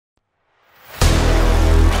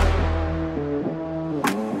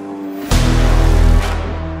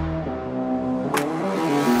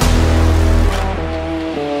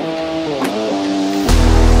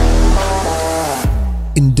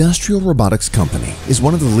Industrial Robotics Company is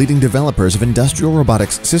one of the leading developers of industrial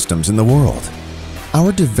robotics systems in the world.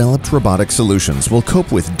 Our developed robotic solutions will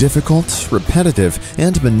cope with difficult, repetitive,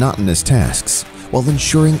 and monotonous tasks while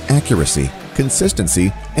ensuring accuracy,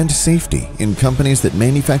 consistency, and safety in companies that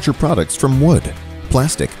manufacture products from wood,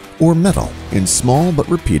 plastic, or metal in small but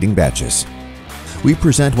repeating batches. We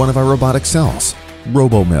present one of our robotic cells,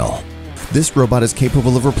 RoboMill. This robot is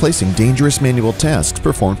capable of replacing dangerous manual tasks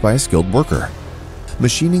performed by a skilled worker.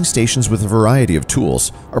 Machining stations with a variety of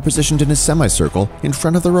tools are positioned in a semicircle in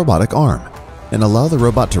front of the robotic arm and allow the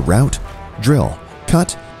robot to route, drill,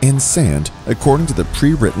 cut, and sand according to the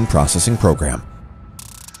pre-written processing program.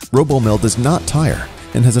 RoboMill does not tire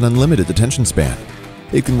and has an unlimited attention span.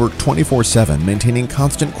 It can work 24/7, maintaining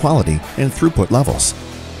constant quality and throughput levels.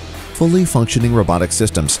 Fully functioning robotic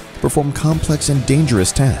systems perform complex and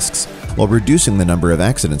dangerous tasks while reducing the number of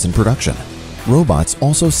accidents in production. Robots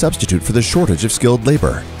also substitute for the shortage of skilled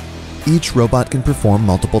labor. Each robot can perform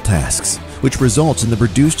multiple tasks, which results in the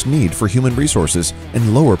reduced need for human resources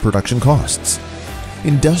and lower production costs.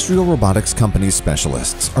 Industrial robotics companies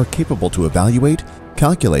specialists are capable to evaluate,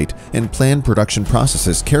 calculate, and plan production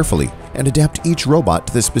processes carefully and adapt each robot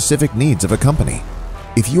to the specific needs of a company.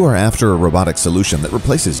 If you are after a robotic solution that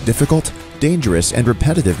replaces difficult, dangerous, and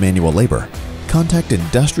repetitive manual labor, contact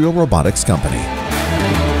Industrial Robotics Company.